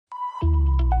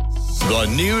The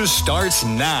news starts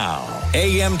now.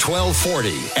 AM 1240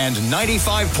 and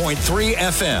 95.3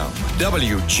 FM.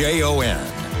 WJON.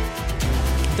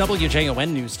 WJON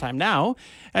news time now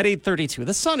at 8:32.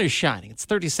 The sun is shining. It's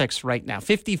 36 right now.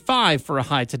 55 for a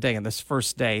high today on this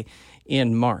first day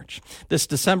in March. This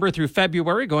December through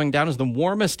February going down as the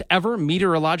warmest ever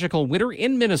meteorological winter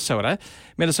in Minnesota.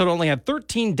 Minnesota only had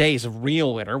 13 days of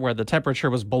real winter where the temperature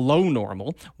was below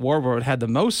normal. Warwood had the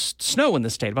most snow in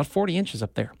the state, about 40 inches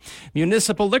up there.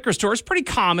 Municipal liquor stores, pretty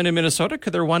common in Minnesota.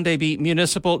 Could there one day be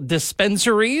municipal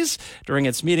dispensaries? During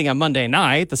its meeting on Monday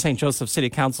night, the St. Joseph City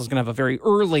Council is going to have a very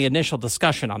early initial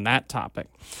discussion on that topic.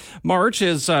 March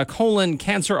is Colon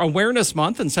Cancer Awareness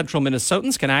Month, and Central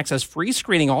Minnesotans can access free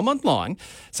screening all month long.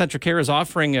 CentraCare is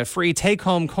offering a free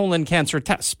take-home colon cancer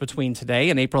test between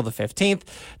today and April the 15th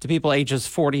to people ages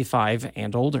 45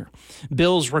 and older.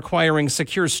 Bills requiring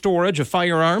secure storage of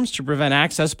firearms to prevent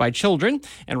access by children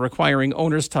and requiring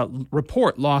owners to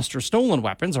report lost or stolen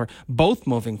weapons are both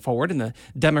moving forward in the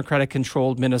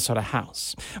Democratic-controlled Minnesota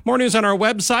House. More news on our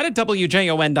website at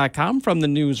WJON.com. From the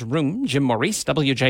newsroom, Jim Maurice, WJON.